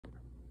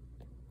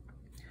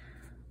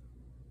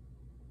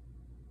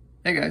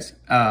Hey guys,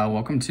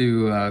 welcome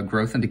to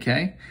Growth and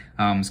Decay.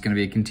 It's going to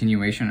be a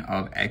continuation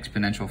of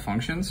exponential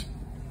functions.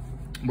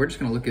 We're just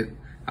going to look at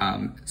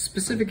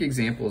specific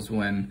examples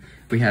when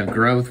we have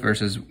growth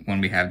versus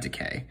when we have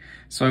decay.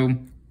 So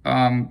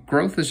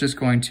growth is just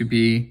going to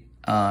be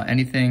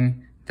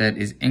anything that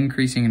is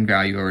increasing in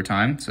value over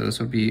time. So this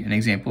would be an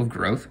example of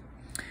growth.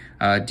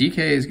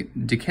 Decay is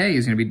going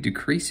to be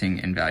decreasing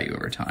in value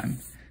over time.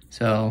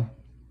 So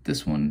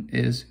this one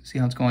is, see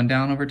how it's going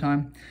down over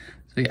time?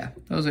 So yeah,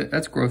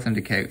 that's growth and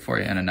decay for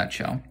you in a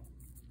nutshell.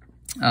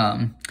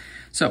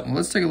 So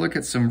let's take a look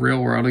at some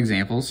real world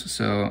examples.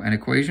 So an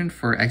equation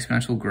for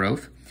exponential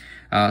growth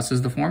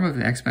says the form of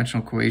the exponential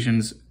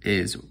equations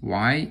is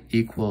y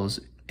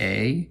equals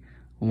a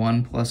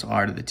 1 plus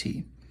r to the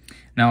t.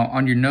 Now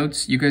on your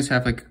notes, you guys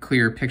have like a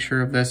clear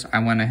picture of this. I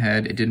went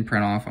ahead, it didn't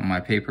print off on my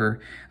paper,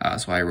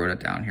 so I wrote it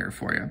down here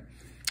for you.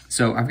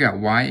 So I've got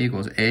y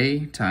equals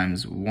a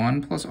times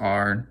 1 plus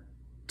r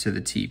to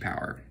the t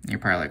power. You're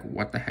probably like,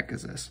 what the heck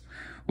is this?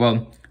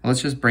 Well,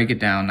 let's just break it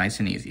down nice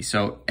and easy.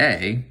 So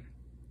a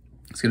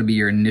is going to be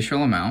your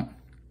initial amount.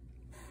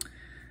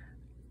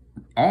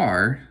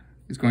 R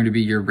is going to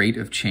be your rate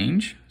of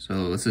change.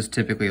 So this is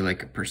typically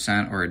like a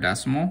percent or a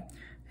decimal.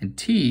 And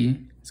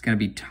t is going to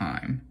be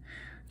time.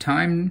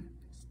 Time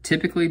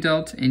typically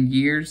dealt in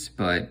years,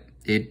 but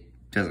it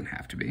doesn't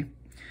have to be.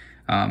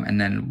 And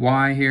then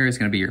y here is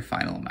going to be your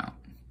final amount.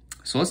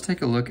 So let's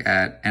take a look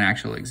at an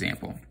actual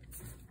example.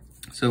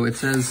 So it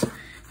says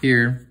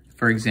here,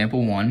 for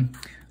example 1,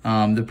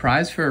 the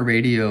prize for a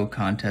radio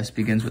contest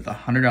begins with a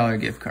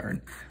 $100 gift card.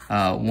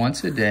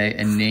 Once a day,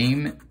 a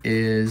name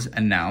is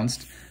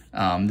announced.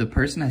 The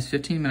person has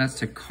 15 minutes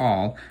to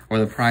call, or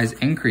the prize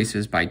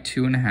increases by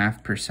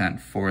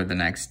 2.5% for the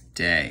next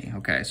day.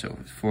 Okay, so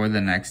for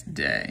the next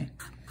day.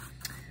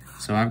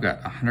 So I've got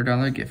a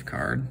 $100 gift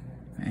card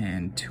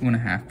and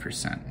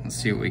 2.5%. Let's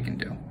see what we can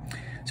do.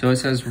 So it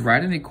says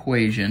write an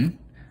equation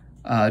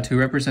to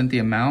represent the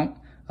amount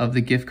of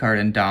the gift card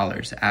in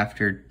dollars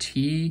after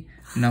t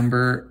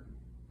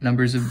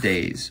numbers of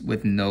days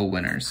with no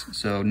winners.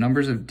 So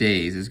numbers of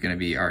days is going to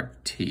be our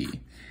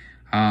t.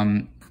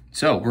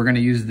 So we're going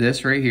to use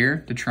this right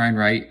here to try and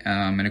write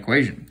an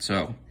equation.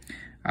 So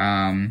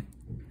I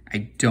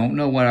don't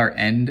know what our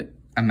end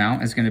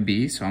amount is going to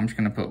be, so I'm just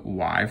going to put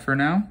y for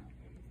now.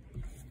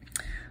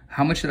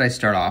 How much did I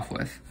start off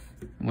with?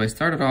 Well, I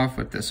started off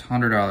with this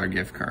 $100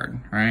 gift card,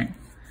 right?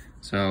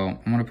 So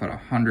I'm going to put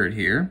 100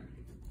 here.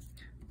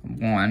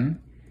 1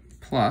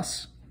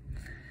 plus,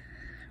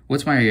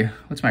 what's my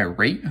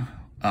rate?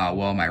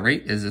 Well, my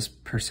rate is this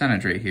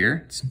percentage right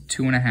here. It's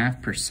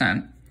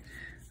 2.5%.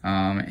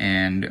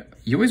 And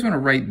you always want to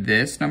write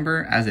this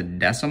number as a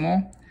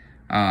decimal.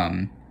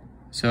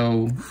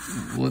 So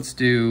let's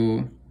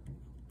do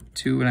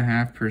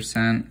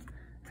 2.5%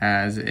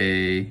 as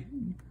a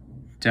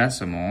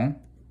decimal.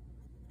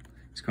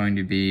 It's going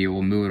to be,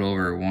 we'll move it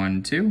over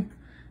 1, 2.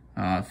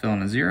 Fill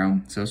in a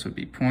 0, so this would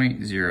be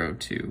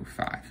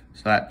 0.025.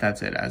 So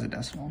that's it as a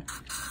decimal.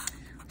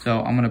 So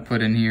I'm going to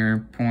put in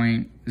here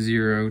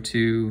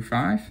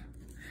 0.025,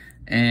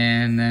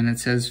 and then it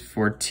says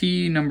for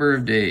t number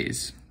of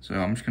days. So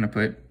I'm just going to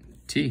put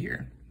t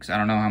here because I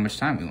don't know how much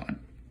time we want.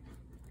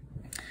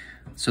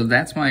 So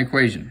that's my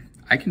equation.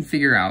 I can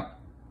figure out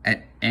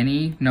at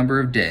any number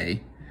of days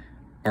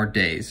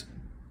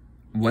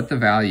what the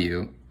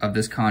value of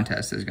this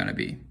contest is going to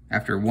be.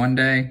 After 1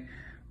 day,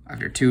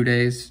 after 2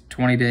 days,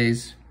 20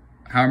 days,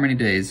 however many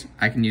days,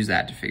 I can use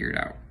that to figure it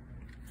out.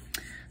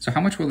 So how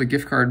much will the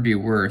gift card be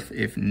worth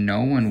if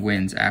no one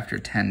wins after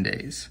 10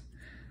 days?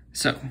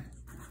 So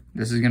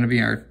this is going to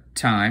be our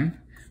time.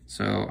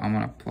 So I'm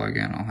going to plug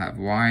in, I'll have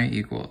y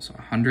equals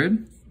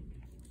 100,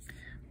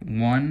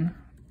 1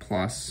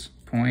 plus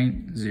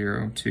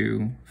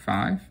 0.025,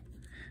 I'm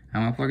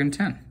going to plug in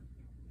 10.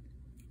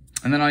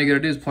 And then all you got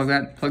to do is plug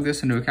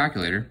this into a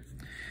calculator.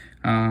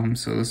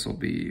 So this will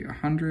be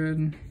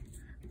 100,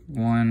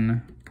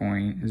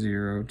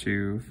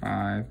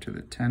 1.025 to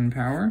the 10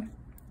 power,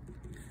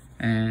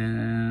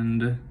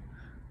 and I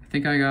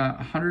think I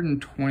got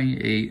around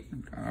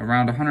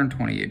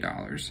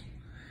 $128.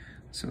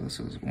 So this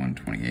is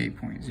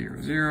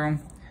 128.00,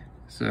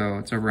 so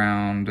it's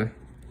around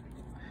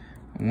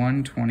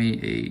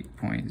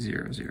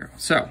 128.00.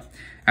 So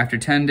after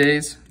 10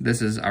 days,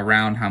 this is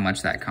around how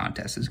much that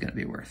contest is going to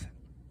be worth.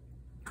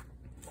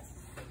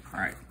 All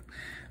right,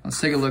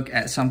 let's take a look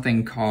at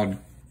something called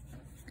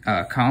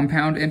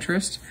compound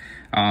interest.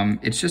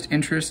 It's just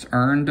interest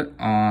earned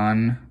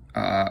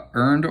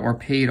or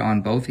paid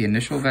on both the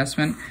initial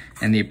investment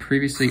and the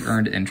previously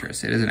earned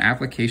interest. It is an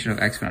application of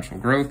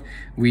exponential growth.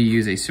 We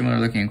use a similar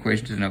looking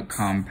equation to denote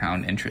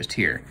compound interest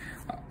here.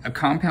 A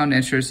compound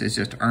interest is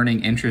just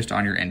earning interest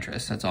on your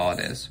interest. That's all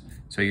it is.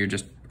 So you're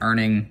just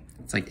earning,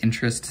 it's like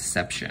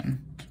interestception.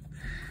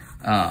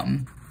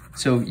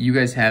 So you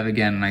guys have,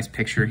 again, a nice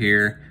picture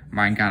here.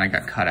 Mine kind of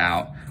got cut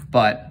out,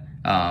 but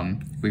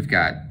we've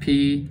got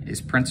P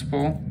is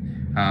principal.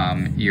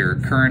 Your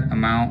current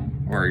amount,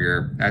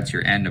 or that's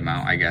your end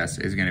amount, I guess,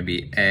 is going to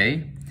be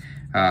A.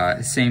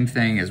 Same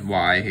thing as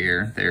y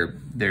here.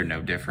 They're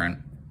no different.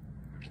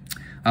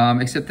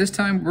 Except this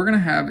time we're gonna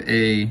have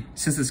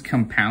since it's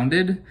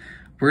compounded,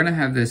 we're gonna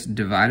have this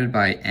divided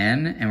by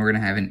n, and we're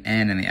gonna have an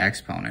n in the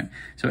exponent.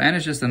 So n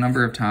is just the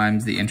number of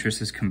times the interest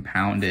is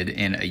compounded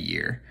in a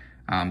year.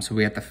 So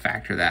we have to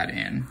factor that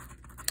in.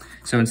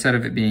 So instead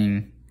of it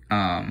being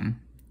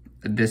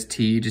this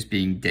t just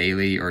being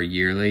daily or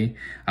yearly,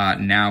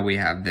 now we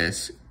have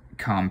this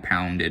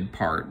compounded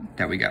part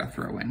that we gotta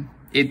throw in.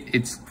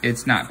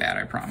 It's not bad,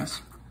 I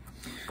promise.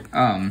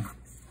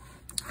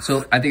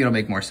 So I think it'll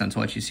make more sense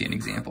once you see an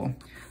example.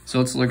 So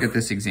let's look at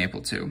this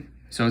example too.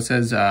 So it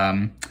says,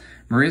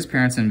 Maria's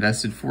parents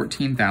invested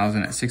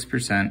 $14,000 at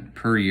 6%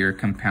 per year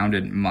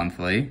compounded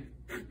monthly.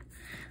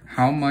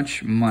 How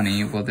much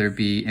money will there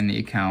be in the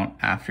account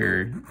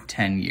after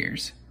 10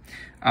 years?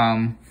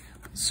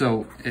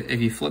 So if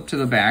you flip to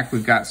the back,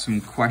 we've got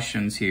some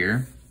questions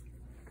here.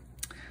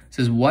 It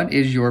says, what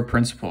is your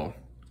principal?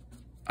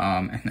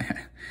 And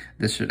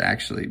this should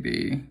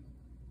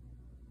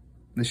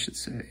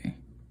say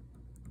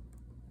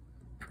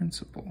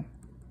principal.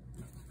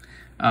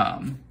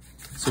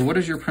 So what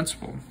is your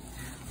principal?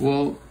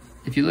 Well,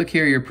 if you look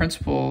here, your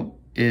principal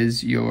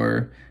is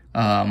your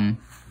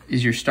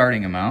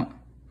starting amount,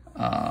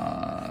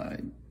 right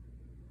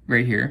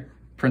here.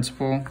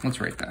 Principal, let's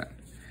write that.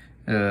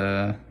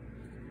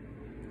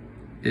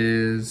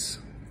 Is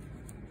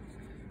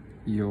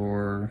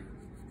your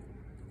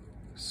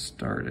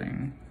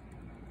starting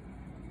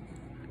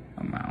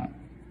amount.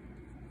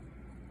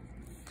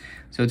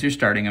 So it's your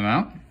starting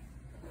amount.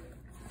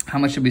 How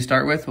much did we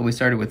start with? Well, we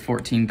started with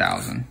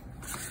 14,000.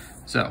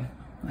 So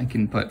I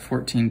can put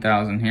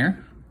 14,000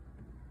 here.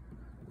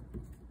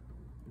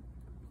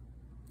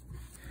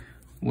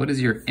 What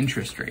is your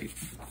interest rate?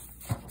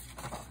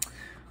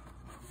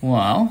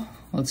 Well,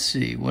 let's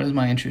see. What is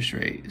my interest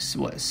rate?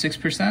 What,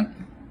 6%?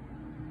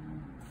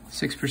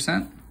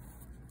 6%?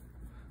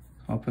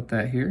 I'll put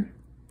that here.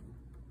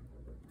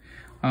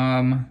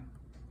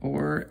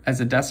 Or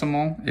as a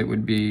decimal, it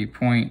would be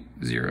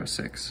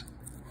 0.06.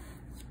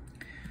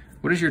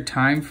 What is your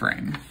time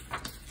frame?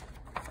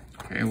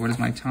 Okay, what is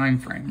my time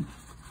frame?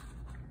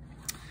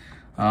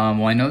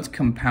 Well, I know it's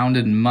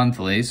compounded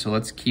monthly, so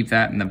let's keep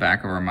that in the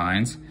back of our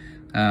minds.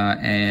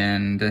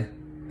 And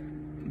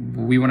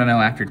we want to know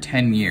after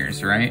 10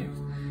 years, right?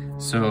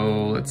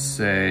 So let's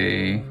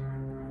say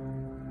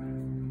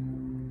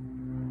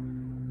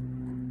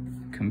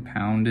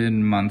compounded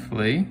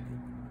monthly.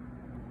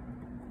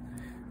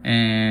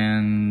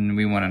 And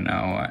we want to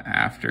know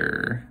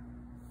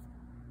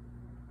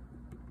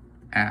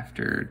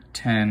after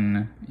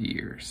 10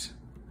 years.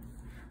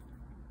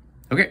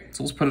 Okay,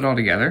 so let's put it all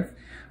together.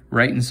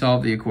 Write and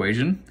solve the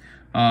equation.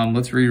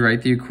 Let's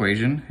rewrite the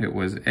equation. It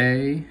was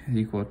A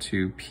equal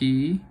to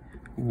P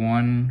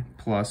 1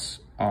 plus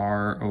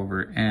R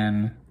over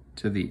N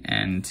to the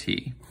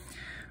NT.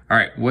 All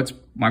right, what's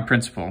my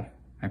principal?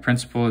 My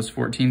principal is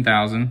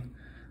 14,000.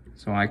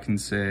 So I can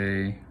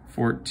say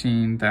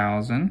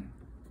 14,000.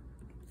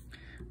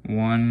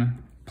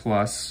 1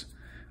 plus,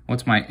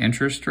 what's my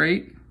interest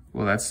rate?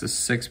 Well, that's the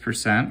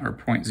 6% or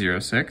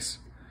 0.06.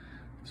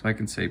 So I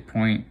can say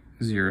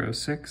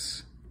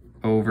 0.06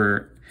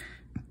 over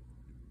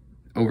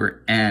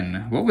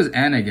N. What was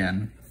N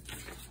again?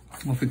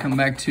 Well, if we come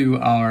back to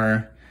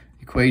our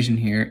equation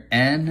here,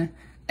 N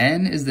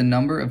is the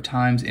number of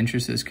times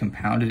interest is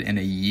compounded in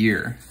a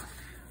year.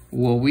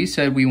 Well, we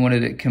said we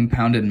wanted it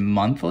compounded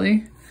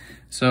monthly.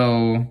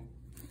 So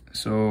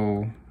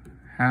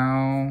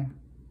how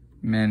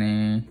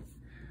many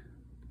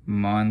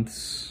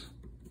months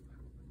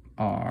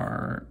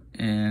are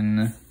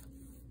in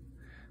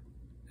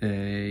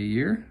a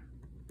year?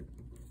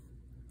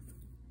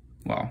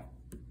 Well,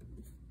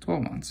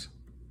 12 months.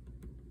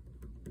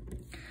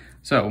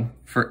 So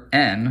for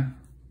N,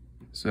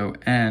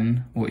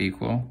 N will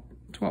equal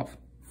 12.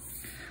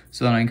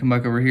 So then I can come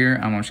back over here.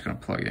 I'm just gonna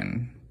plug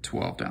in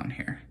 12 down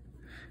here.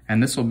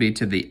 And this will be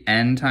to the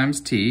N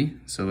times T.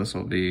 So this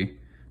will be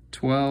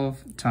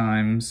 12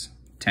 times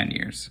 10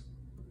 years.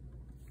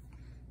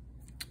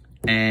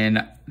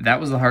 And that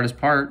was the hardest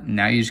part.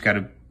 Now you just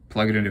gotta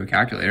plug it into a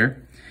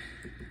calculator.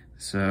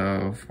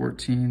 So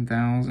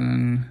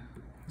 14,000,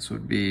 this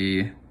would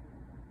be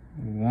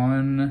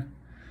I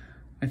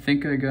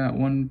think I got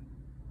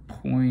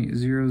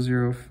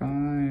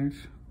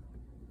 1.005.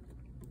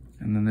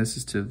 And then this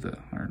is to the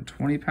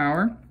 120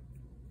 power.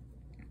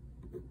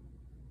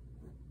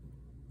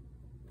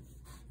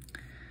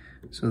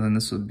 So then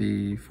this would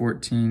be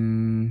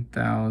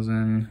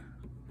 14,000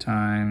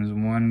 times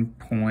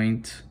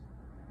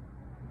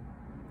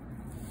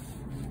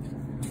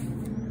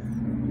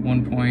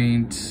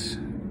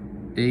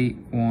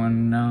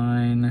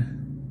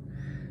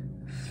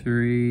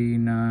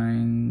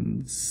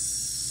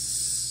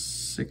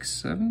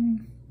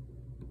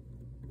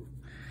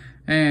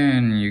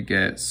And you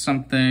get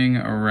something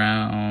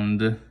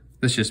around,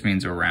 this just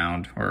means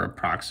around or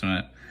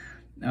approximate.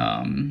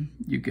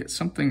 You get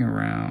something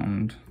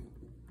around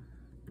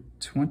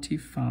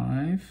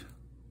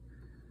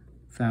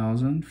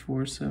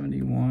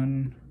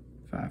 25,471.50.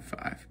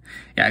 5.55.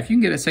 Yeah, if you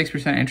can get a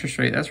 6% interest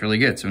rate, that's really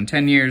good. So in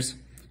 10 years,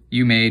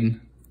 you made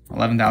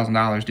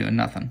 $11,000 doing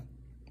nothing.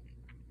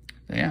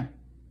 So yeah.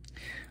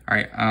 All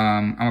right,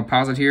 I'm gonna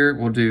pause it here.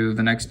 We'll do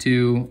the next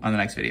two on the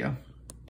next video.